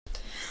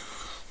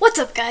What's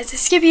up, guys?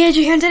 It's Skippy Edge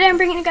here, and today I'm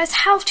bringing you guys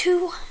how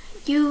to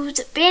use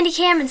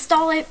Bandicam,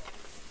 install it.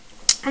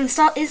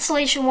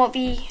 Installation will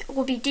be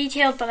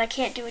detailed, but I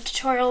can't do a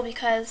tutorial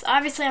because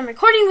obviously I'm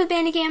recording with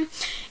Bandicam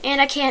and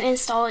I can't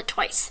install it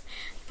twice.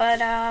 But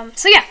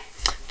so yeah,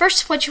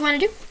 first what you want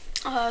to do,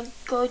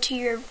 go to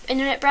your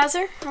internet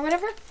browser or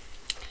whatever,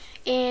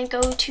 and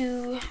go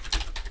to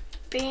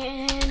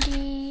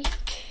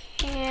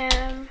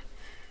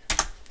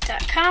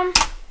bandicam.com.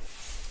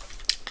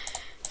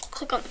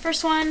 Click on the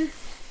first one.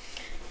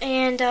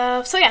 And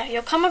so yeah,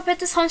 you'll come up at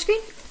this home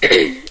screen,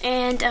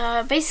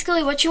 and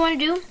basically what you want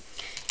to do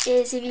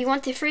is, if you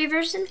want the free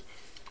version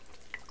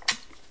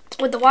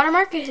with the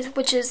watermark,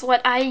 which is what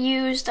I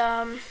used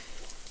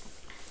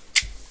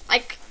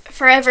like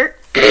forever,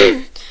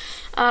 you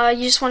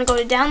just want to go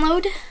to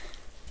download.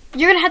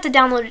 You're gonna have to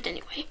download it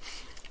anyway,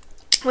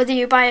 whether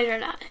you buy it or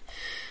not.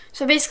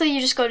 So basically,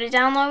 you just go to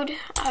download.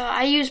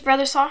 I use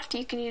Brothersoft.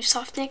 You can use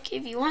Softnik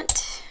if you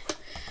want.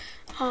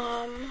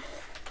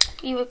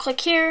 You would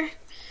click here.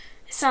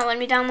 It's not letting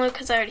me download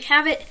because I already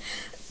have it.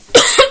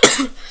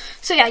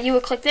 So yeah, you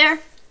would click there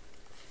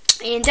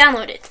and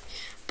download it.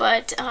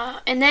 But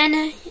and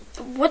then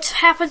what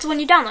happens when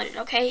you download it?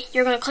 Okay,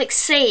 you're gonna click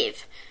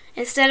save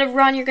instead of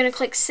run. You're gonna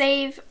click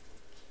save.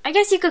 I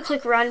guess you could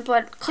click run,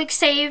 but click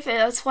save.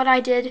 That's what I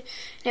did,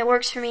 and it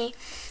works for me.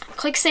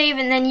 Click save,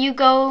 and then you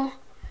go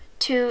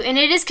to, and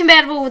it is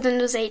compatible with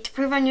Windows 8. To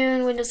prove I'm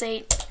using Windows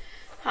 8,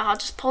 I'll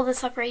just pull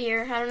this up right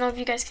here. I don't know if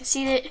you guys can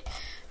see it,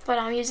 but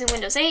I'm using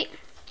Windows 8.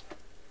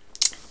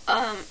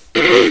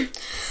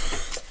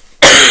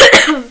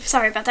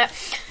 Sorry about that.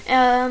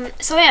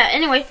 So yeah,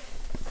 anyway,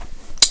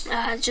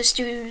 just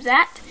do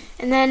that.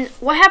 And then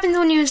what happens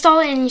when you install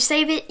it and you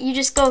save it, you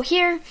just go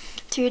here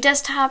to your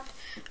desktop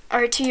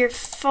or to your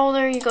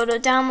folder, you go to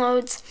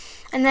downloads,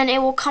 and then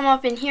it will come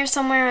up in here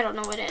somewhere. I don't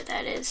know what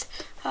that is,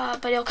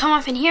 but it'll come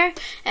up in here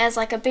as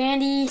like a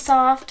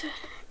Bandisoft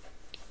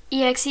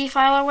exe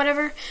file or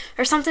whatever,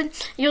 or something.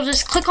 You'll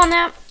just click on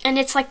that, and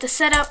it's like the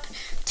setup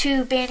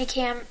to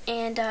Bandicam.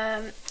 And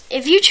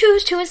if you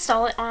choose to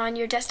install it on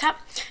your desktop,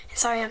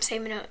 sorry, I'm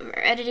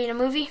editing a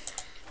movie.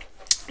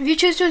 If you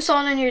choose to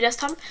install it on your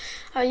desktop,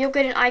 you'll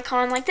get an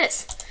icon like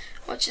this,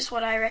 which is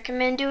what I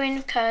recommend doing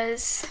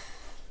because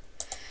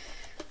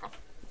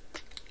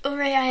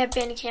alright, I have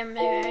Bandicam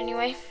there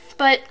anyway.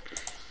 But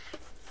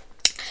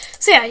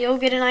so yeah, you'll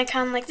get an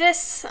icon like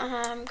this.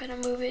 I'm gonna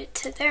move it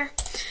to there.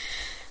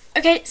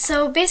 Okay,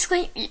 so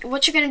basically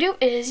what you're going to do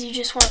is you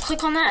just want to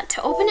click on that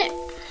to open it.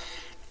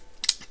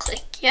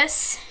 Click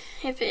yes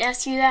if it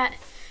asks you that,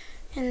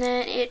 and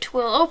then it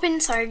will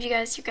open. Sorry if you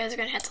guys are going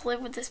to have to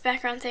live with this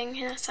background thing.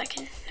 I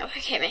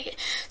can't make it.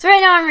 So right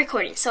now I'm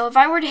recording, so if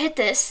I were to hit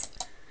this,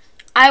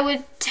 I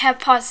would have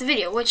paused the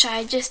video, which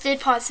I just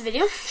did pause the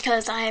video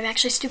because I am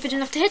actually stupid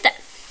enough to hit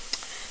that.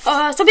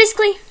 So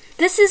basically,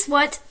 this is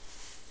what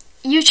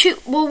you choose.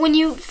 Well, when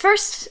you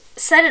first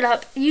set it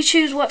up, you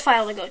choose what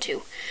file to go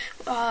to.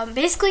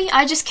 Basically,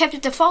 I just kept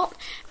it default,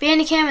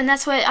 Bandicam, and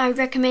that's what I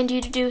recommend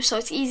you to do, so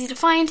it's easy to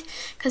find,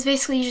 because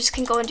basically you just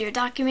can go into your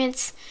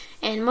documents,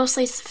 and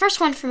mostly it's the first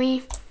one for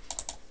me.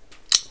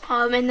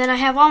 And then I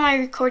have all my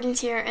recordings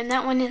here, and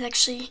that one is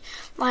actually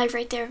live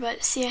right there,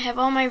 but see, I have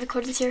all my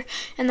recordings here,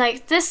 and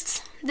like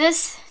this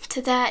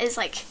to that is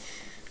like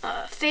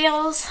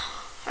fails,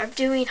 or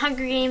doing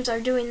Hunger Games, or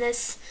doing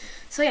this.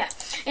 So yeah,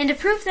 and to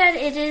prove that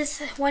it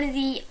is one of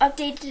the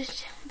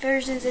updated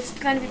versions, it's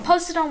going to be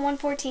posted on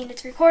 1/14.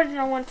 It's recorded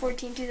on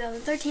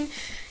 1/14/2013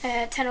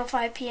 at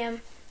 10:05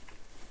 p.m.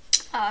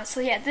 So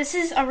yeah, this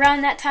is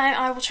around that time.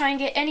 I will try and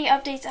get any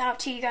updates out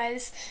to you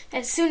guys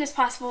as soon as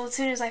possible, as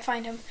soon as I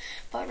find them.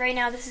 But right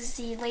now, this is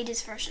the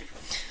latest version.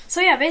 So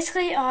yeah,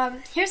 basically,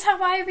 here's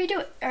how I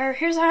redo it, or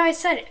here's how I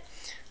set it.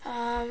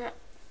 I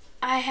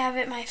have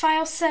it my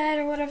file set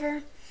or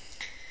whatever.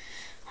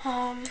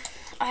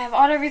 I have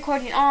auto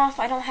recording off.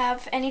 I don't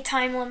have any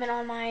time limit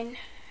on mine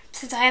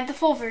since I have the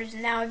full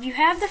version. Now, if you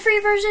have the free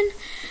version,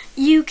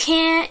 you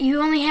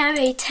only have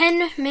a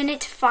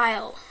 10-minute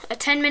file, a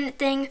 10-minute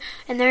thing,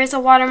 and there is a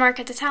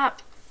watermark at the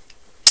top.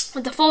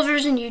 With the full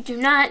version, you do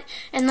not,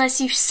 unless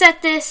you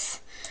set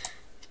this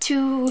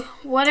to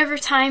whatever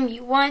time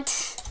you want.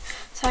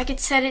 So I could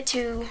set it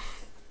to,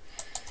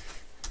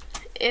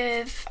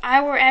 if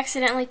I were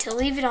accidentally to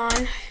leave it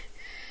on,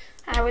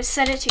 I would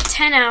set it to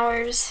 10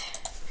 hours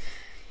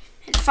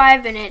and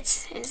 5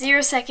 minutes and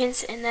 0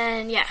 seconds, and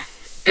then yeah.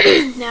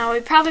 Now it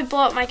would probably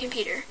blow up my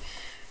computer.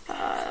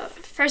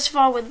 First of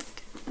all, with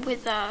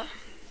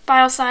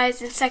file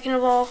size, and second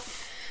of all,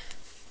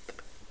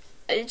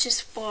 it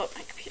just blow up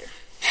my computer.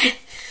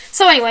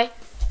 So anyway,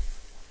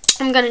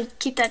 I'm gonna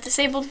keep that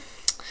disabled.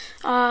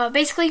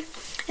 Basically,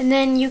 and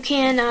then you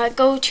can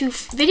go to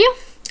video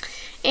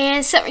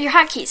and set your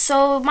hotkeys.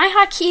 So my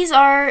hotkeys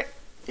are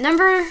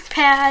number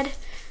pad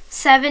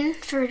 7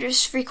 for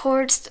just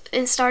record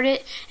and start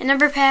it, and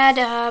number pad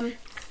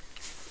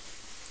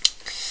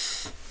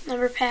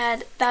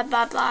blah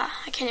blah blah,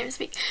 I can't even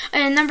speak,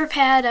 and number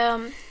pad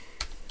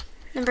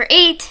number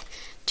 8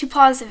 to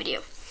pause the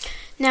video.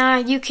 Now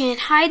you can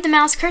hide the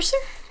mouse cursor,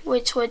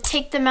 which would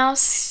take the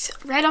mouse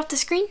right off the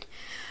screen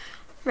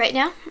right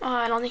now.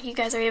 I don't think you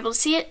guys are able to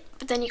see it,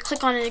 but then you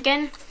click on it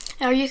again,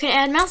 or you can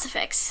add mouse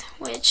effects,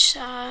 which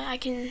I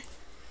can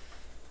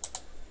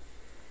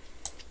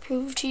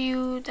prove to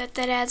you that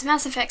adds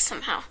mouse effects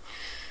somehow.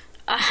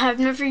 I've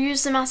never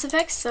used the mouse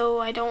effects, so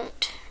I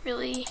don't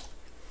really...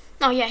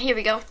 Oh yeah, here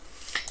we go.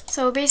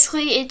 So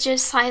basically it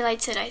just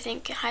highlights it, I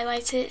think. It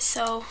highlights it,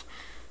 so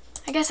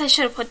I guess I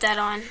should have put that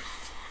on.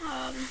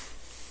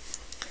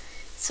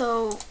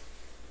 So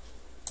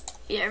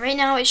yeah, right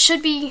now it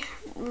should be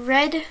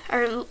red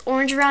or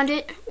orange around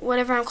it,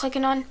 whatever I'm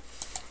clicking on.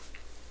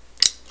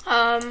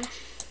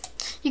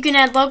 You can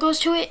add logos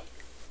to it.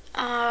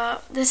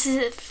 This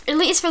is at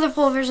least for the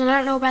full version. I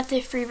don't know about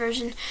the free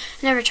version.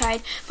 I never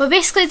tried. But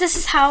basically this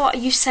is how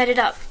you set it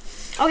up.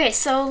 Okay,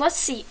 so let's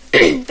see.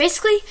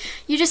 Basically,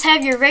 you just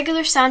have your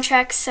regular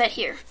soundtrack set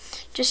here.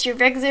 Just your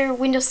regular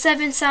Windows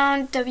 7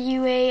 sound,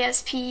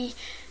 WASP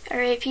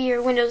or AP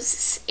or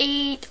Windows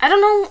 8. I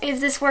don't know if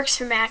this works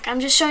for Mac. I'm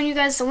just showing you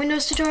guys the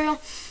Windows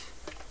tutorial.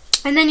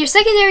 And then your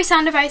secondary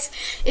sound device,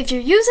 if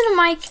you're using a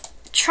mic,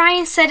 try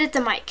and set it to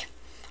mic.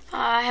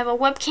 I have a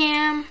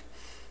webcam,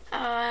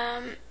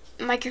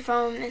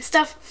 microphone and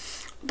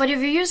stuff. But if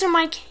you're using a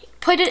mic,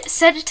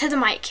 set it to the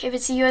mic if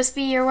it's a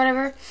USB or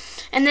whatever.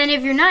 And then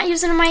if you're not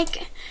using a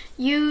mic,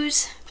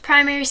 use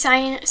primary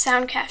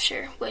sound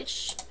capture,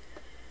 which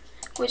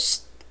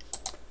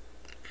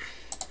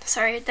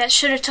sorry, that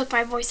should have took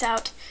my voice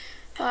out,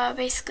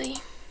 basically.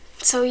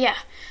 So yeah,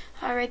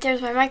 right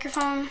there's my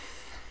microphone.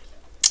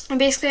 And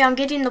basically I'm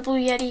getting the Blue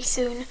Yeti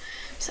soon.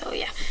 So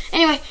yeah.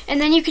 Anyway, and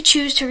then you could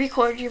choose to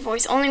record your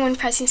voice only when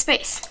pressing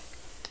space.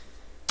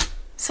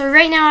 So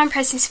right now I'm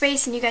pressing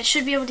space and you guys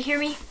should be able to hear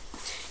me.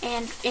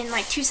 And in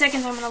like 2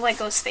 seconds I'm going to let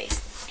go of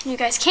space. And you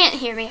guys can't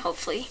hear me,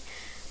 hopefully.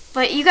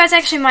 But you guys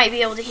actually might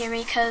be able to hear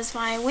me because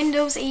my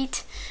Windows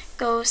 8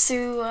 goes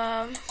through,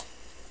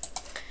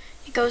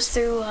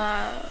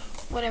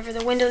 whatever,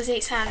 the Windows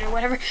 8 sound or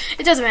whatever.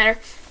 It doesn't matter.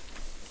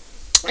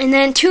 And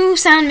then 2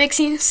 sound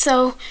mixing,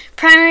 so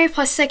primary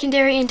plus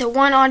secondary into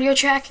 1 audio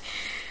track.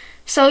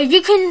 So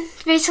you can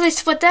basically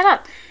split that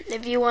up.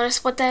 If you want to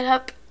split that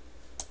up,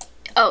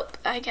 oh,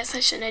 I guess I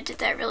shouldn't have did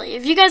that really.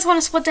 If you guys want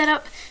to split that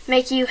up,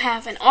 make you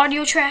have an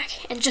audio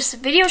track and just a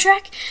video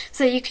track,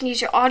 so that you can use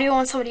your audio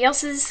on somebody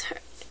else's,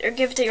 or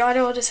give your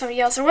audio to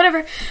somebody else, or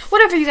whatever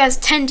you guys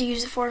tend to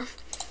use it for.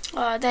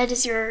 That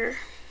is your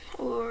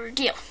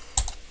ordeal.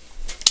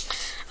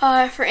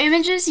 For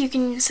images, you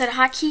can set a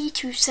hotkey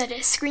to set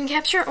a screen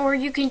capture, or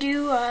you can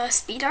do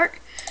speed art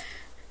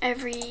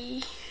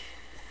every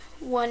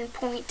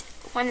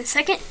 1.1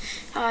 second.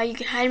 You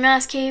can hide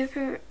mouse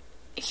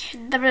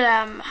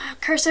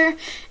cursor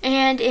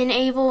and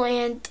enable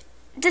and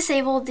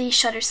disable the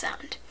shutter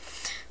sound.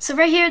 So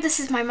right here, this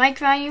is my mic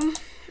volume.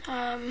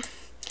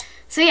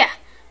 So yeah,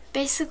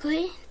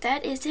 basically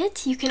that is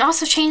it. You can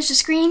also change the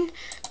screen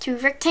to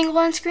rectangle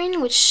on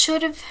screen, which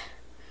should have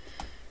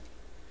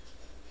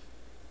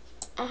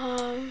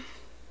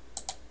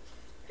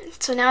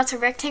so now it's a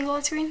rectangle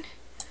on screen,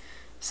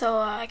 so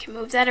I can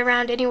move that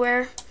around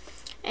anywhere.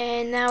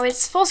 And now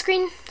it's full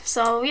screen.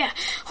 So yeah,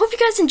 hope you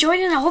guys enjoyed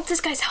it, and I hope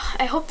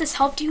this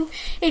helped you.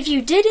 If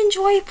you did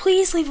enjoy,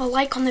 please leave a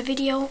like on the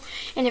video,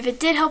 and if it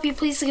did help you,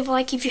 please leave a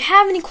like. If you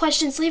have any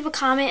questions, leave a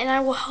comment and I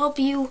will help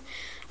you.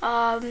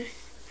 And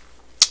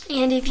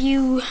if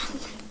you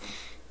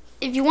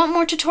want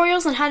more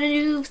tutorials on how to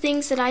do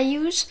things that I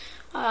use,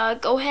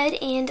 go ahead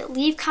and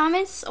leave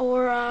comments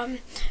or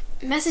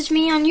message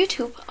me on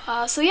YouTube.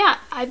 So yeah,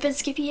 I've been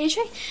Skippy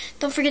AJ.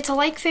 Don't forget to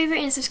like,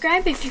 favorite, and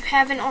subscribe if you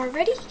haven't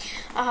already.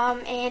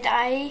 And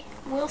I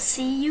will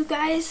see you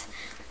guys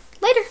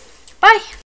later. Bye!